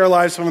need to see our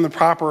lives from the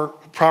proper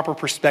proper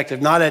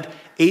perspective, not at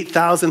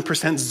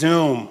 8,000%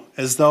 zoom,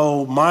 as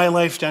though my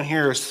life down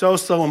here is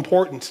so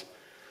important,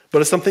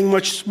 but it's something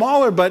much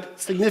smaller but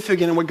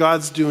significant in what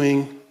God's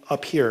doing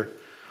up here.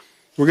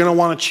 We're going to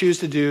want to choose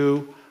to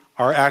do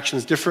our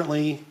actions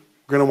differently.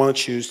 We're going to want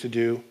to choose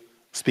to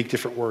speak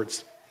different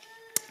words.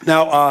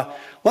 Now,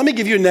 let me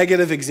give you a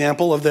negative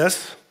example of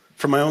this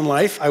from my own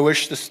life. I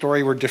wish the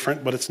story were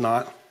different, but it's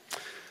not.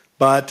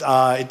 But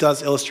it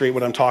does illustrate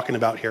what I'm talking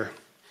about here.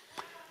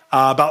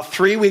 About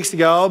 3 weeks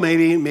ago,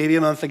 maybe a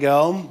month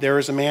ago, there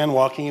was a man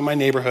walking in my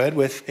neighborhood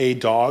with a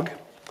dog,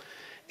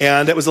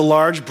 and it was a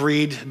large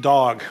breed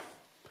dog.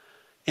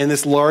 And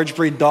this large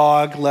breed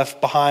dog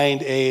left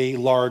behind a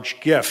large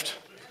gift.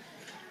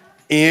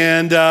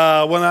 And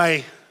when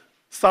I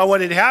saw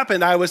what had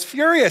happened, I was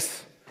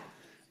furious.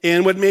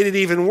 And what made it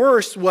even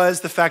worse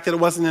was the fact that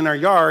it wasn't in our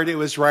yard. It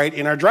was right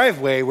in our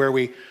driveway where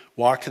we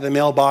walk to the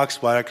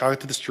mailbox, walk out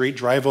to the street,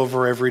 drive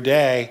over every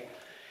day.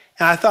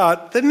 And I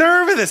thought, the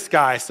nerve of this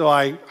guy. So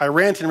I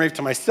ranted and raved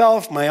to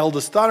myself. My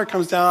eldest daughter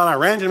comes down. I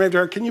ranted and raved to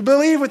her. Can you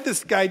believe what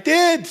this guy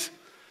did?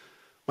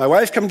 My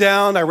wife come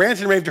down. I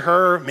ranted and raved to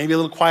her, maybe a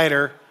little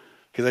quieter,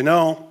 because I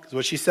know, because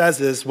what she says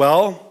is,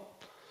 well,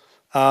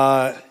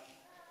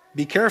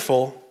 be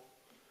careful.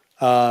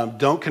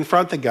 Don't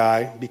confront the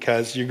guy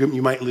because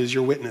you might lose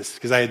your witness.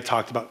 Because I had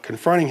talked about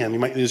confronting him. You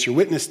might lose your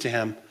witness to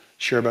him,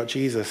 share about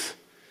Jesus.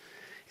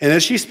 And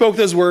as she spoke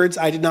those words,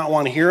 I did not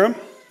want to hear him.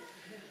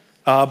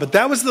 But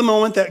that was the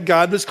moment that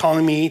God was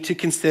calling me to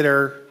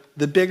consider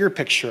the bigger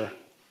picture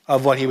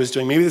of what he was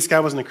doing. Maybe this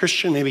guy wasn't a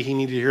Christian. Maybe he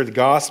needed to hear the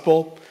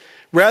gospel.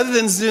 Rather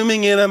than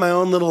zooming in on my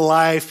own little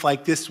life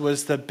like this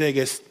was the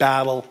biggest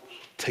battle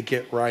to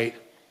get right.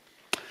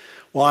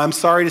 Well, I'm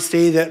sorry to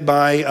say that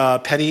my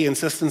petty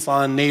insistence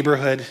on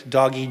neighborhood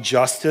doggy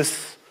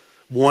justice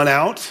won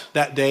out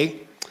that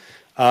day.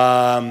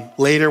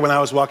 Later, when I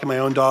was walking my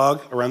own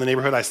dog around the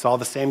neighborhood, I saw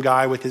the same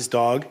guy with his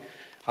dog.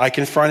 I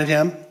confronted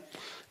him,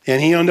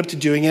 and he owned up to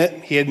doing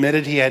it. He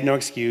admitted he had no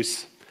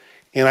excuse.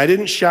 And I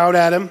didn't shout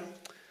at him.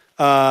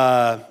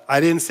 I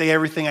didn't say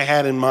everything I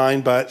had in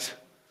mind, but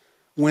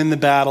win the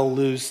battle,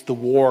 lose the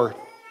war.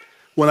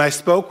 When I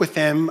spoke with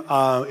him,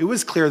 it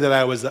was clear that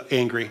I was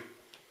angry.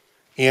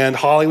 And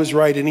Holly was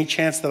right. Any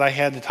chance that I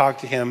had to talk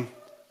to him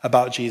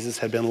about Jesus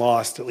had been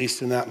lost, at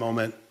least in that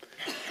moment.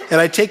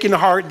 And I'd taken to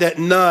heart that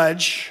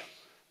nudge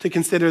to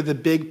consider the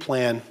big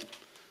plan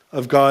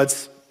of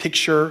God's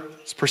picture,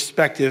 his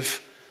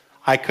perspective.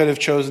 I could have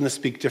chosen to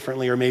speak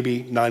differently or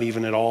maybe not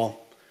even at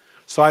all.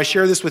 So I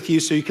share this with you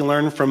so you can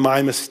learn from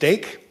my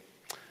mistake,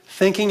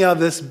 thinking of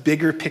this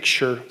bigger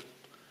picture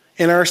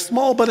and our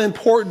small but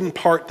important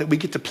part that we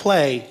get to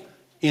play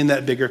in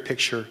that bigger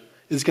picture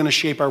is going to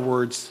shape our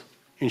words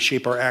and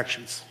shape our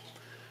actions.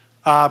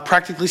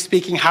 Practically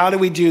speaking, how do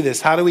we do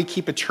this? How do we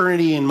keep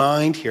eternity in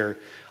mind here?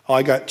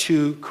 I got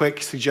 2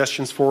 quick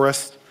suggestions for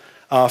us.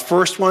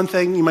 First, one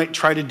thing you might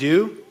try to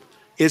do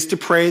is to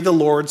pray the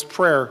Lord's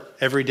Prayer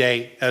every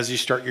day as you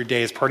start your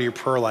day as part of your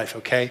prayer life,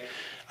 okay?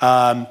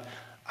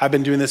 I've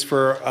been doing this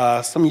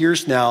for some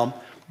years now,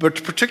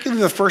 but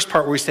particularly the first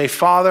part where we say,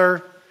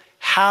 Father,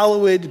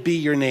 hallowed be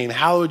your name.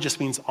 Hallowed just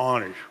means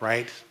honored,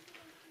 right?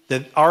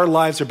 That our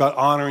lives are about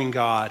honoring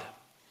God.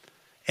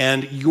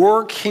 And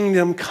your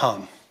kingdom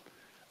come.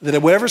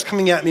 That whatever's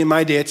coming at me in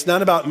my day, it's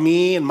not about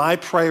me and my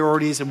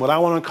priorities and what I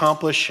want to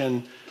accomplish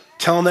and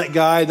telling that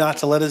guy not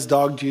to let his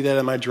dog do that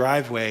in my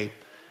driveway.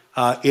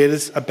 It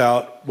is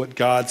about what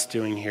God's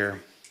doing here.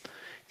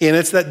 And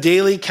it's that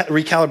daily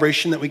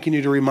recalibration that we can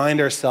do to remind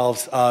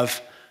ourselves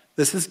of,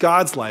 this is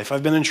God's life.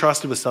 I've been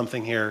entrusted with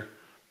something here.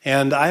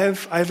 And I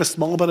have a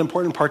small but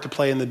important part to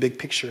play in the big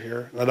picture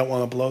here. And I don't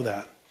want to blow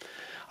that.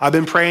 I've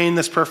been praying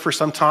this prayer for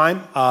some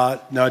time.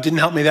 Now, it didn't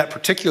help me that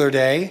particular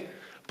day,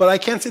 but I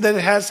can say that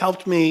it has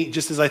helped me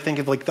just as I think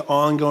of like the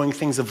ongoing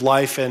things of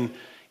life and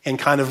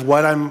kind of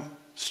what I'm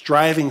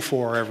striving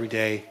for every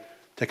day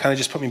to kind of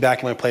just put me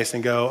back in my place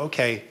and go,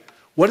 okay,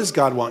 what does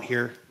God want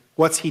here?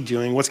 What's he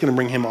doing? What's going to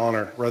bring him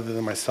honor rather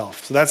than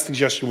myself? So that's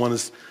suggestion 1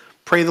 is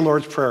pray the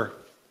Lord's Prayer.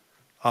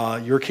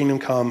 Your kingdom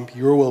come,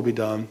 your will be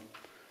done.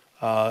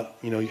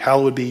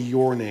 Hallowed be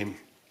your name.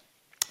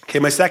 Okay,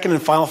 my second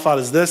and final thought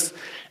is this.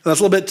 And that's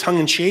a little bit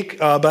tongue-in-cheek,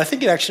 but I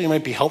think it actually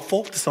might be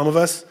helpful to some of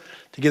us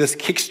to get us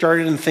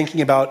kick-started in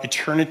thinking about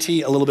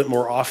eternity a little bit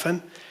more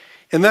often.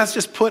 And that's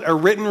just put a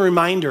written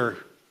reminder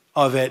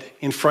of it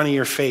in front of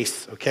your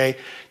face, okay?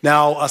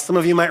 Now, some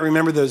of you might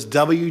remember those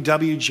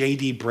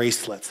WWJD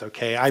bracelets,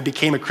 okay? I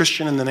became a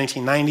Christian in the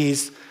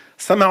 1990s.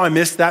 Somehow I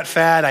missed that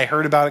fad. I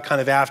heard about it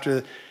kind of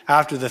after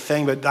the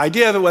thing, but the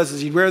idea of it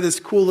was you'd wear this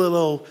cool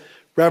little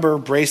rubber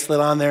bracelet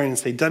on there and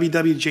say,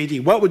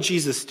 WWJD, what would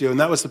Jesus do? And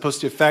that was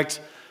supposed to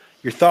affect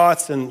your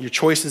thoughts and your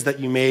choices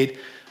that you made.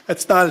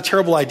 That's not a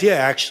terrible idea,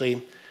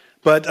 actually.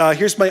 But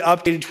here's my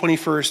updated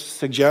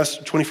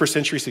 21st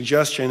century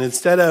suggestion.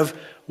 Instead of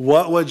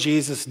what would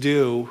Jesus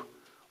do,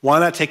 why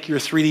not take your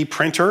 3D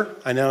printer?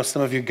 I know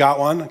some of you got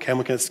one. Okay, I'm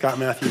looking at Scott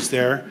Matthews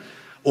there.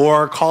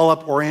 Or call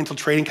up Oriental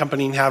Trading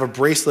Company and have a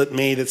bracelet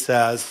made that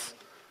says,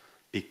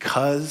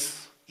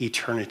 because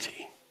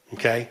eternity.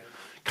 Okay?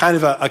 kind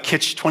of a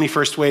kitsch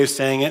 21st way of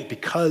saying it,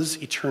 because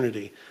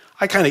eternity.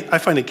 I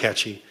find it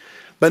catchy.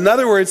 But in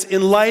other words,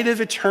 in light of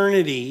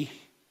eternity,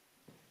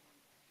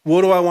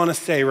 what do I want to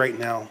say right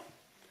now?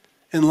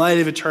 In light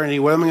of eternity,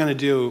 what am I going to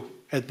do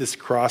at this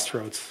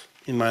crossroads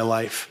in my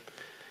life?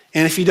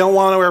 And if you don't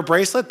want to wear a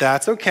bracelet,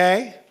 that's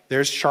okay.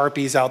 There's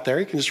Sharpies out there.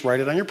 You can just write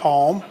it on your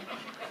palm.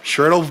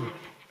 Sure,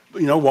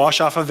 it'll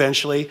wash off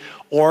eventually.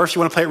 Or if you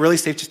want to play it really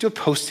safe, just do a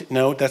Post-it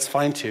note. That's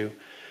fine too.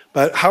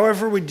 But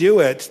however we do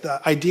it,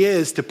 the idea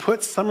is to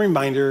put some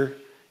reminder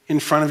in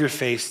front of your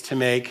face to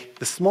make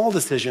the small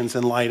decisions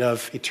in light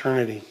of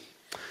eternity.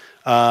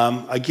 We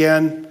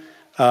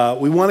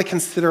want to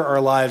consider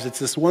our lives. It's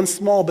this one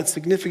small but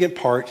significant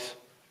part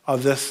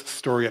of this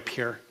story up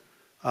here.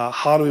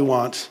 How do we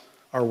want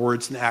our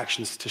words and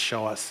actions to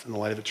show us in the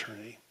light of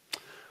eternity?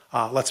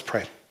 Let's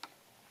pray.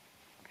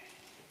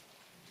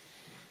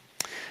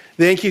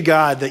 Thank you,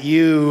 God, that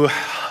you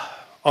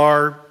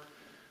are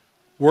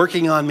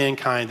working on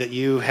mankind, that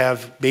you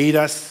have made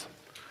us,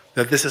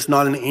 that this is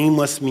not an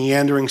aimless,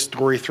 meandering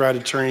story throughout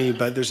eternity,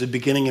 but there's a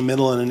beginning, a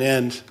middle, and an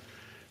end.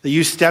 That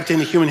you stepped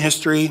into human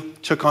history,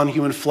 took on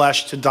human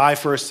flesh to die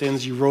for our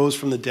sins. You rose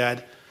from the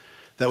dead,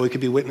 that we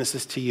could be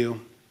witnesses to you.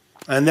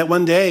 And that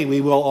one day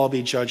we will all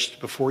be judged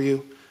before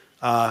you.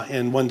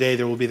 And one day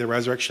there will be the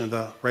resurrection of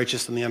the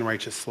righteous and the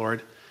unrighteous,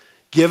 Lord.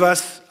 Give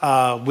us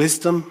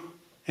wisdom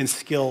and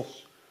skill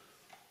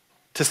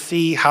to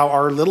see how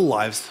our little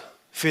lives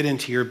fit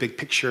into your big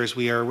picture as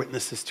we are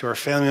witnesses to our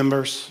family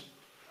members,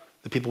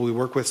 the people we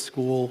work with,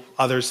 school,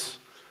 others,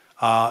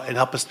 and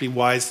help us to be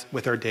wise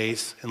with our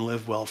days and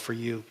live well for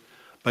you.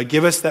 But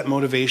give us that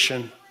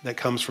motivation that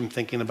comes from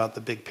thinking about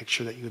the big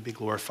picture, that you would be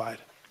glorified.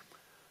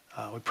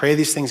 We pray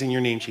these things in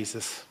your name,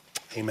 Jesus.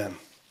 Amen.